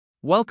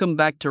Welcome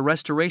back to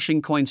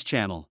Restoration Coins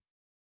channel.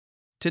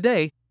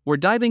 Today, we're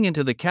diving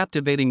into the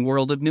captivating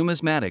world of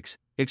numismatics,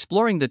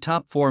 exploring the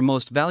top 4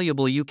 most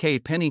valuable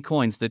UK penny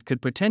coins that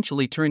could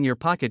potentially turn your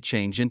pocket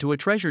change into a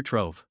treasure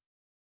trove.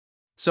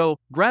 So,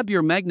 grab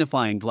your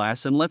magnifying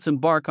glass and let's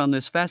embark on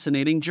this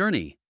fascinating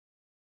journey.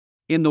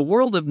 In the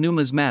world of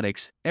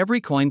numismatics, every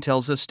coin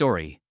tells a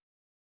story.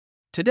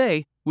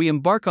 Today, we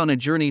embark on a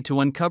journey to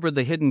uncover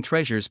the hidden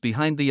treasures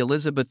behind the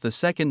Elizabeth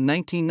II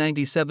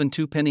 1997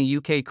 2-penny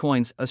UK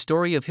coins, a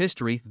story of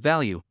history,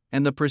 value,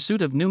 and the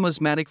pursuit of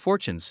numismatic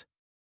fortunes.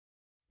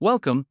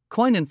 Welcome,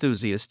 coin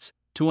enthusiasts,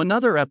 to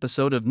another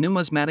episode of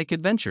Numismatic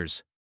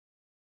Adventures.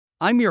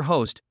 I'm your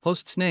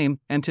host's name,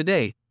 and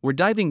today, we're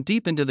diving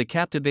deep into the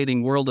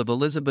captivating world of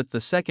Elizabeth II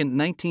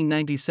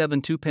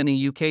 1997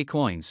 2-penny UK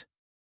coins.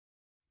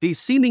 These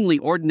seemingly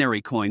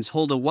ordinary coins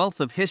hold a wealth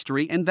of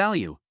history and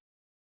value.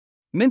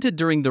 Minted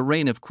during the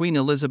reign of Queen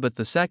Elizabeth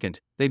II,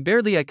 they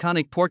bear the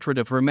iconic portrait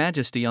of Her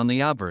Majesty on the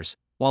obverse,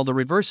 while the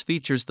reverse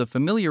features the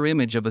familiar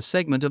image of a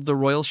segment of the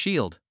royal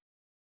shield.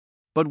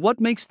 But what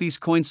makes these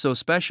coins so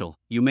special,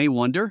 you may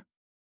wonder?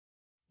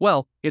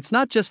 Well, it's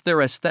not just their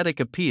aesthetic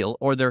appeal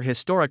or their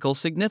historical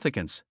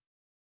significance.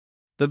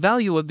 The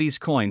value of these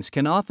coins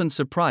can often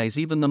surprise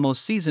even the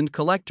most seasoned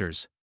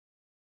collectors.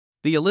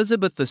 The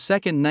Elizabeth II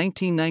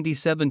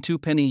 1997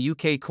 2-penny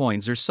UK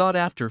coins are sought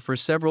after for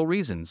several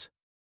reasons.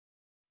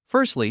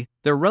 Firstly,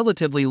 their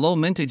relatively low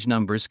mintage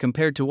numbers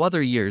compared to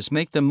other years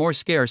make them more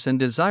scarce and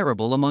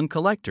desirable among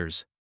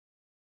collectors.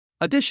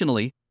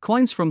 Additionally,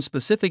 coins from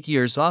specific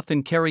years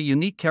often carry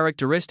unique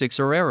characteristics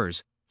or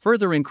errors,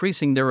 further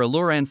increasing their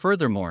allure, and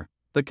furthermore,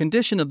 the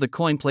condition of the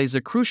coin plays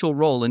a crucial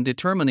role in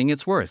determining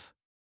its worth.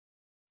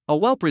 A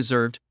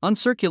well-preserved,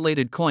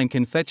 uncirculated coin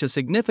can fetch a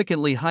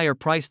significantly higher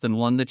price than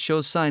one that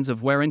shows signs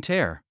of wear and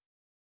tear.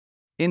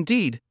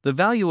 Indeed, the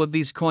value of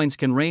these coins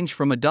can range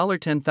from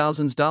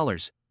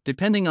 $10,000,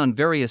 depending on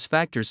various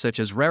factors such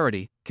as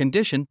rarity,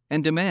 condition,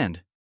 and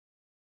demand.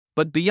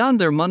 But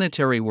beyond their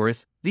monetary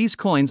worth, these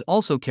coins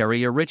also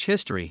carry a rich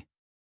history.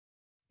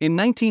 In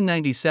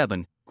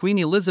 1997, Queen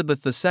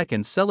Elizabeth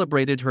II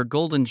celebrated her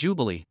Golden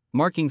Jubilee,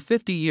 marking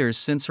 50 years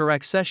since her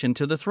accession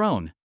to the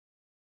throne.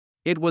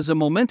 It was a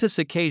momentous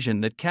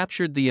occasion that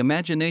captured the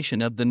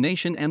imagination of the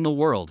nation and the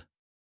world.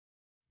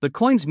 The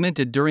coins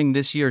minted during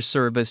this year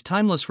serve as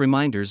timeless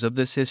reminders of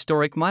this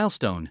historic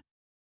milestone.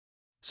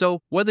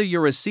 So, whether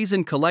you're a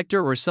seasoned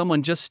collector or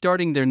someone just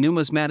starting their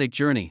numismatic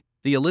journey,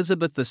 the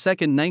Elizabeth II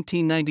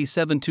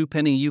 1997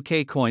 2-penny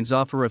UK coins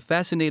offer a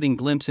fascinating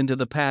glimpse into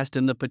the past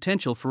and the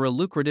potential for a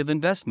lucrative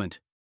investment.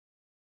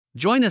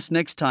 Join us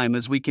next time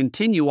as we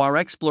continue our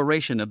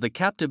exploration of the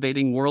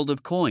captivating world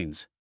of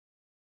coins.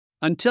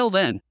 Until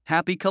then,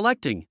 happy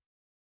collecting!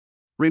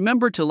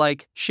 Remember to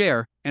like,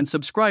 share, and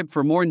subscribe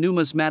for more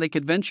numismatic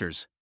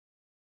adventures.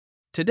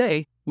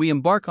 Today, we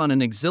embark on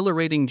an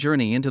exhilarating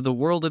journey into the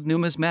world of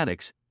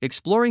numismatics,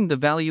 exploring the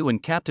value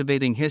and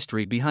captivating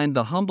history behind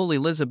the humble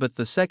Elizabeth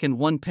II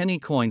 1-penny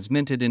coins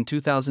minted in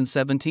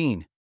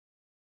 2017.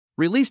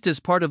 Released as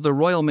part of the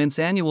Royal Mint's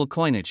annual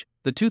coinage,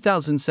 the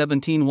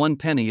 2017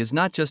 1-penny is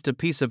not just a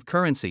piece of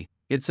currency,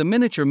 it's a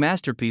miniature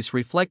masterpiece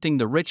reflecting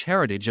the rich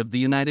heritage of the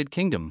United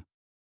Kingdom.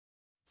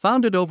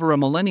 Founded over a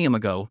millennium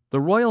ago,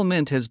 the Royal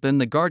Mint has been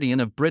the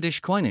guardian of British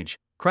coinage,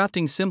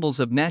 crafting symbols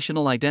of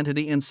national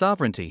identity and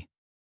sovereignty.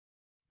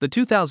 The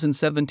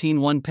 2017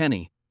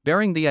 1-penny,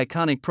 bearing the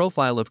iconic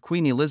profile of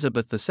Queen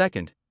Elizabeth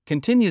II,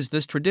 continues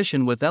this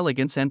tradition with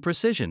elegance and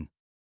precision.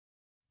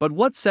 But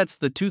what sets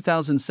the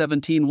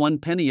 2017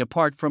 1-penny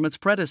apart from its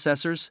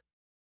predecessors?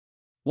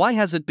 Why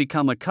has it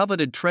become a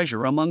coveted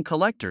treasure among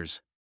collectors?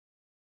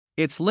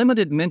 Its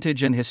limited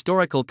mintage and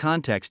historical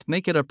context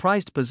make it a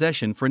prized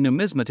possession for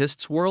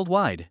numismatists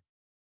worldwide.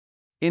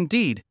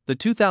 Indeed, the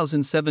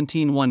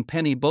 2017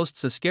 1-penny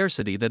boasts a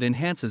scarcity that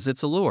enhances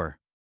its allure.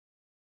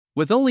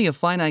 With only a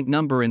finite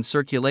number in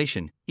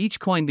circulation, each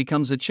coin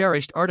becomes a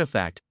cherished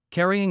artifact,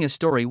 carrying a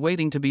story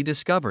waiting to be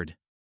discovered.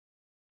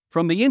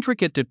 From the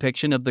intricate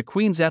depiction of the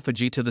Queen's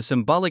effigy to the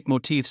symbolic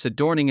motifs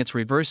adorning its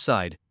reverse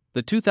side,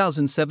 the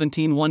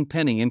 2017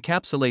 1-penny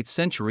encapsulates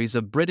centuries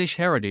of British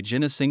heritage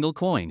in a single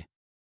coin.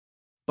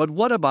 But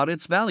what about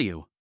its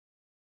value?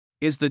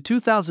 Is the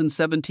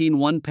 2017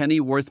 1-penny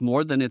worth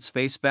more than its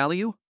face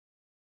value?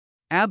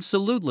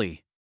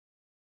 Absolutely.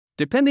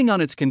 Depending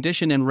on its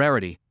condition and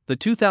rarity, the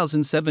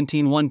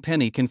 2017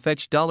 1-penny can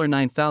fetch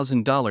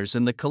 $9,000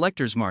 in the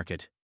collector's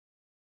market.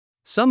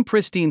 Some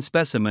pristine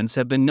specimens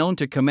have been known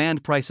to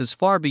command prices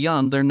far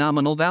beyond their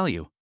nominal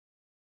value.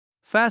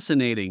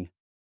 Fascinating.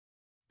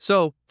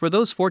 So, for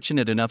those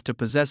fortunate enough to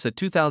possess a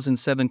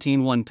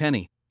 2017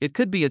 1-penny, it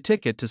could be a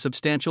ticket to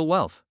substantial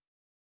wealth.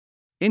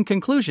 In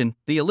conclusion,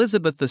 the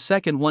Elizabeth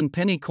II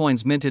 1-penny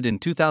coins minted in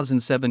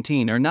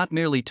 2017 are not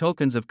merely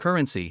tokens of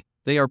currency,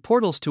 they are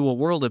portals to a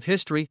world of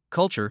history,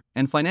 culture,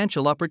 and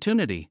financial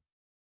opportunity.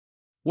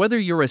 Whether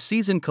you're a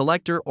seasoned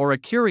collector or a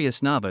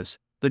curious novice,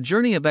 the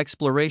journey of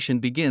exploration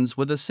begins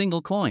with a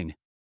single coin.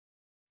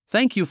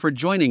 Thank you for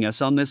joining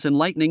us on this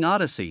enlightening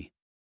odyssey.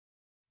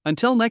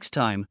 Until next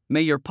time,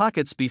 may your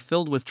pockets be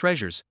filled with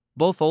treasures,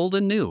 both old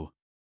and new.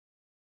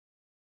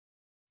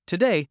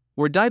 Today,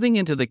 we're diving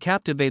into the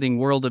captivating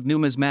world of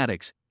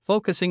numismatics,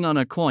 focusing on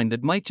a coin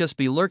that might just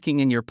be lurking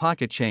in your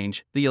pocket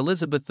change, the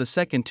Elizabeth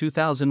II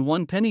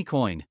 2001 penny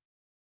coin.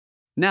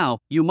 Now,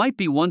 you might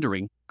be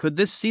wondering, could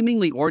this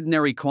seemingly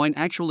ordinary coin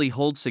actually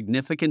hold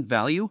significant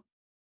value?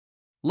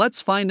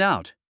 Let's find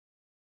out.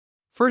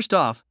 First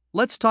off,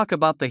 let's talk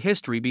about the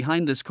history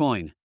behind this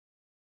coin.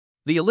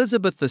 The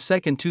Elizabeth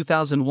II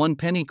 2001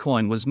 penny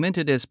coin was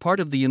minted as part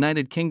of the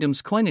United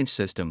Kingdom's coinage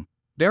system,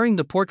 bearing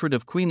the portrait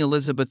of Queen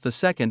Elizabeth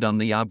II on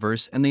the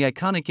obverse and the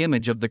iconic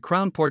image of the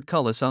crown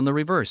portcullis on the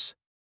reverse.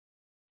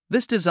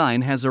 This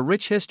design has a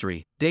rich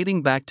history,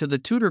 dating back to the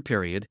Tudor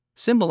period,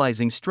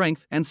 symbolizing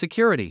strength and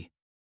security.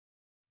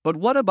 But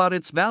what about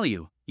its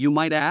value, you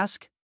might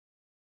ask?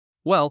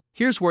 Well,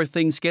 here's where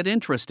things get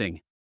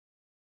interesting.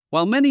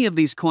 While many of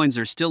these coins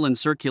are still in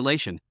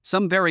circulation,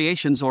 some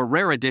variations or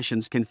rare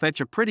editions can fetch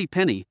a pretty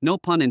penny, no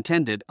pun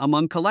intended,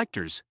 among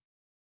collectors.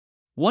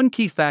 One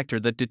key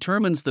factor that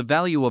determines the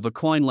value of a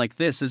coin like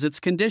this is its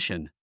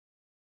condition.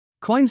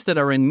 Coins that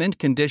are in mint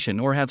condition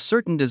or have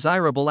certain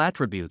desirable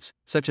attributes,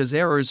 such as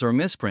errors or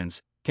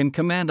misprints, can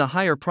command a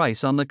higher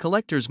price on the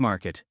collector's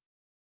market.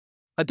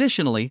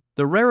 Additionally,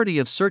 the rarity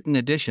of certain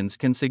editions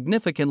can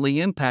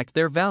significantly impact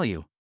their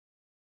value.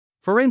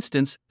 For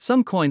instance,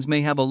 some coins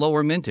may have a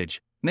lower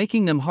mintage,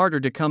 making them harder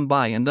to come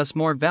by and thus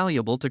more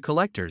valuable to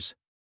collectors.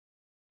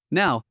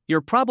 Now,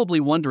 you're probably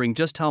wondering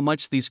just how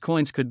much these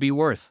coins could be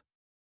worth.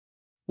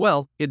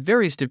 Well, it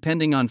varies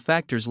depending on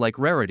factors like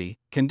rarity,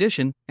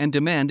 condition, and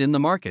demand in the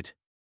market.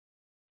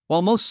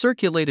 While most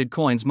circulated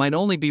coins might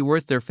only be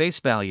worth their face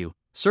value,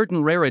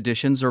 certain rare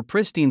editions or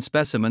pristine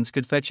specimens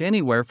could fetch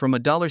anywhere from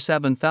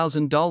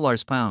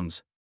 $7,000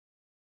 pounds.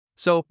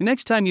 So,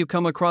 next time you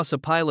come across a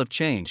pile of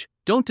change,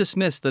 don't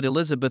dismiss that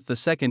Elizabeth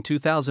II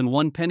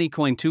 2001 penny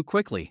coin too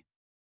quickly.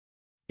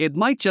 It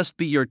might just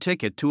be your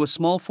ticket to a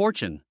small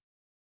fortune.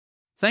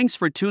 Thanks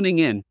for tuning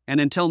in,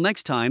 and until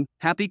next time,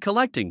 happy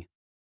collecting!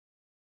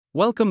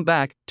 Welcome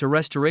back, to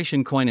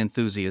Restoration coin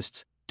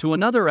enthusiasts, to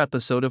another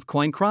episode of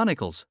Coin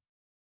Chronicles.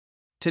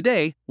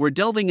 Today, we're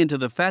delving into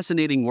the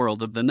fascinating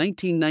world of the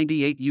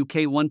 1998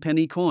 UK 1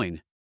 penny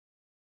coin.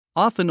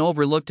 Often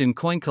overlooked in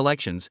coin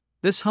collections,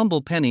 this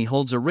humble penny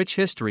holds a rich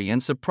history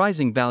and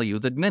surprising value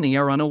that many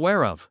are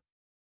unaware of.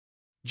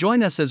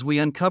 Join us as we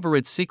uncover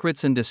its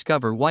secrets and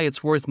discover why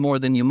it's worth more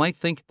than you might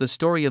think. The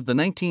story of the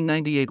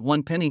 1998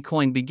 1 penny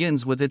coin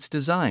begins with its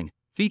design,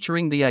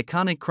 featuring the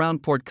iconic crown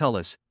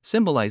portcullis,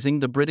 symbolizing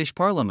the British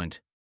Parliament.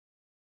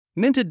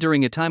 Minted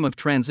during a time of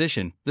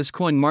transition, this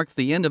coin marked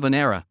the end of an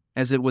era,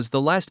 as it was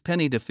the last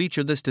penny to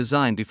feature this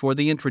design before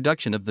the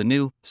introduction of the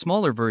new,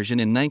 smaller version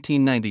in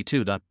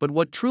 1992. But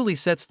what truly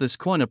sets this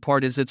coin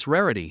apart is its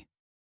rarity.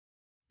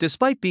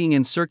 Despite being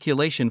in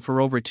circulation for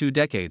over 2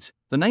 decades,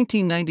 the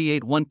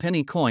 1998 1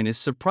 penny coin is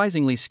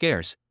surprisingly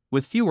scarce,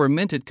 with fewer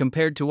minted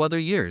compared to other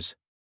years.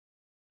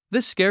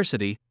 This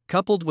scarcity,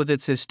 coupled with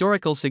its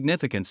historical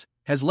significance,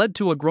 has led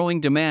to a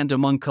growing demand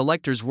among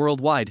collectors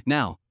worldwide.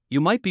 Now, you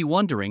might be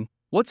wondering,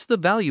 what's the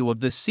value of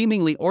this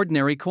seemingly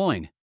ordinary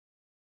coin?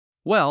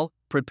 Well,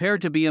 prepare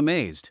to be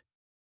amazed.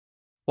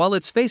 While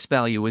its face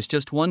value is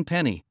just 1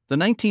 penny, the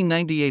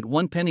 1998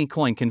 1 penny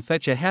coin can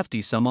fetch a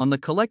hefty sum on the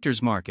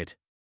collector's market.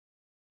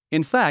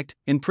 In fact,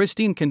 in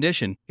pristine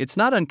condition, it's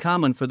not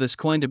uncommon for this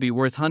coin to be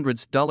worth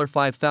hundreds,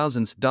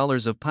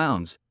 $5,000s of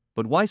pounds.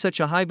 But why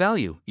such a high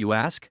value, you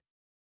ask?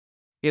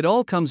 It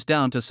all comes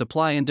down to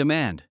supply and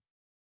demand.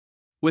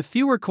 With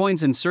fewer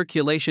coins in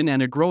circulation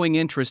and a growing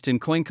interest in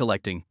coin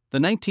collecting, the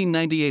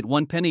 1998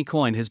 1 penny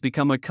coin has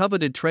become a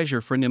coveted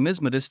treasure for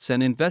numismatists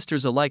and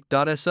investors alike.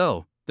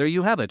 So, there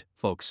you have it,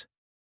 folks.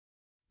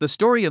 The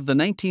story of the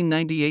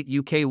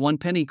 1998 UK 1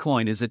 penny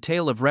coin is a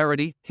tale of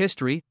rarity,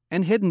 history,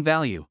 and hidden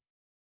value.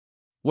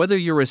 Whether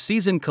you're a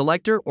seasoned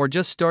collector or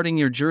just starting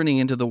your journey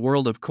into the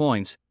world of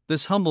coins,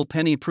 this humble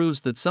penny proves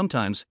that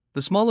sometimes,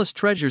 the smallest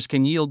treasures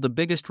can yield the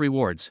biggest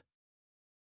rewards.